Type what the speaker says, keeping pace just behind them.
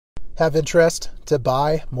Have interest to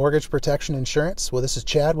buy mortgage protection insurance? Well, this is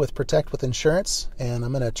Chad with Protect with Insurance, and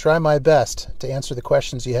I'm going to try my best to answer the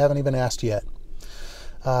questions you haven't even asked yet.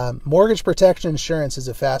 Mortgage protection insurance is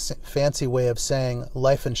a fancy way of saying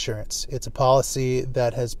life insurance. It's a policy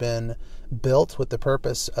that has been built with the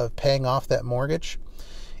purpose of paying off that mortgage,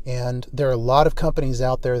 and there are a lot of companies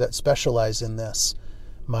out there that specialize in this.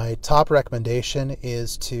 My top recommendation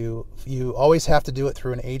is you always have to do it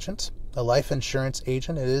through an agent, a life insurance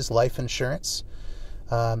agent. It is life insurance.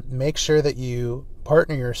 Make sure that you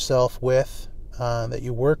partner yourself with, that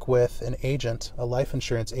you work with an agent, a life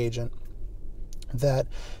insurance agent, that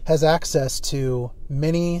has access to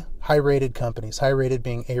many high-rated companies, high-rated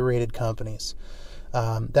being A-rated companies.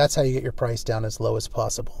 That's how you get your price down as low as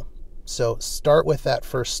possible. So start with that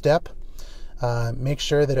first step. Make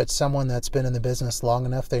sure that it's someone that's been in the business long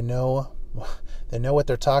enough. They know what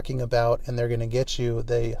they're talking about, and they're going to get you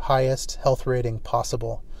the highest health rating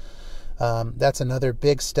possible. That's another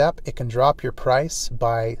big step. It can drop your price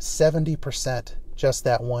by 70%, just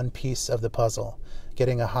that one piece of the puzzle,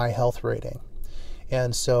 getting a high health rating.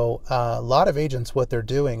 And so a lot of agents, what they're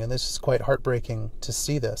doing, and this is quite heartbreaking to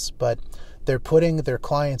see this, but they're putting their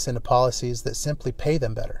clients into policies that simply pay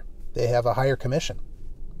them better. They have a higher commission.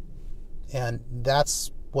 And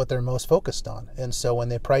that's what they're most focused on. And so when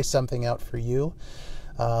they price something out for you,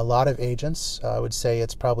 a lot of agents, I would say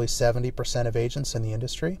it's probably 70% of agents in the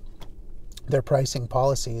industry, they're pricing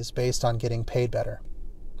policies based on getting paid better.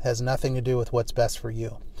 It has nothing to do with what's best for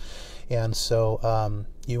you. And so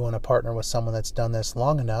you want to partner with someone that's done this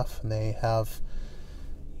long enough, and they have,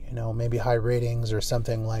 maybe high ratings or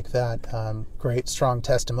something like that, great, strong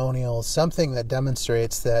testimonials, something that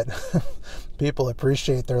demonstrates that people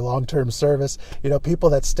appreciate their long-term service. People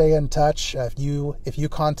that stay in touch, if you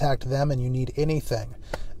contact them and you need anything,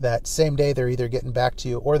 that same day they're either getting back to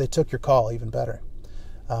you or they took your call, even better.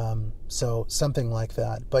 So something like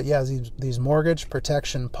that. But yeah, these mortgage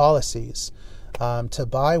protection policies, to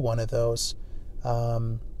buy one of those,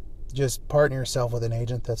 just partner yourself with an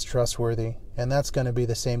agent that's trustworthy. And that's going to be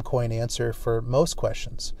the same coin answer for most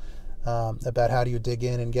questions about how do you dig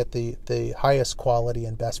in and get the highest quality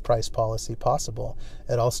and best price policy possible.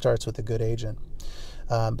 It all starts with a good agent.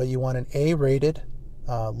 But you want an A-rated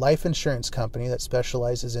life insurance company that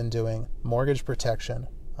specializes in doing mortgage protection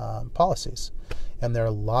policies. And there are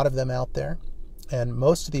a lot of them out there. And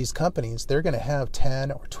most of these companies, they're going to have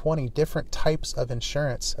 10 or 20 different types of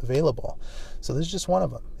insurance available. So this is just one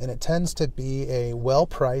of them. And it tends to be a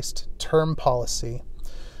well-priced term policy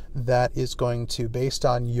that is going to, based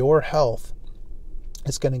on your health,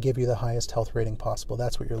 it's going to give you the highest health rating possible.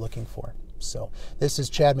 That's what you're looking for. So this is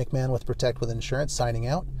Chad McMahon with Protect with Insurance signing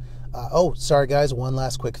out. Sorry guys, one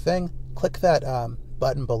last quick thing. Click that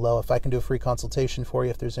button below if I can do a free consultation for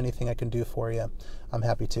you. If there's anything I can do for you, I'm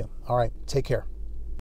happy to. All right, take care.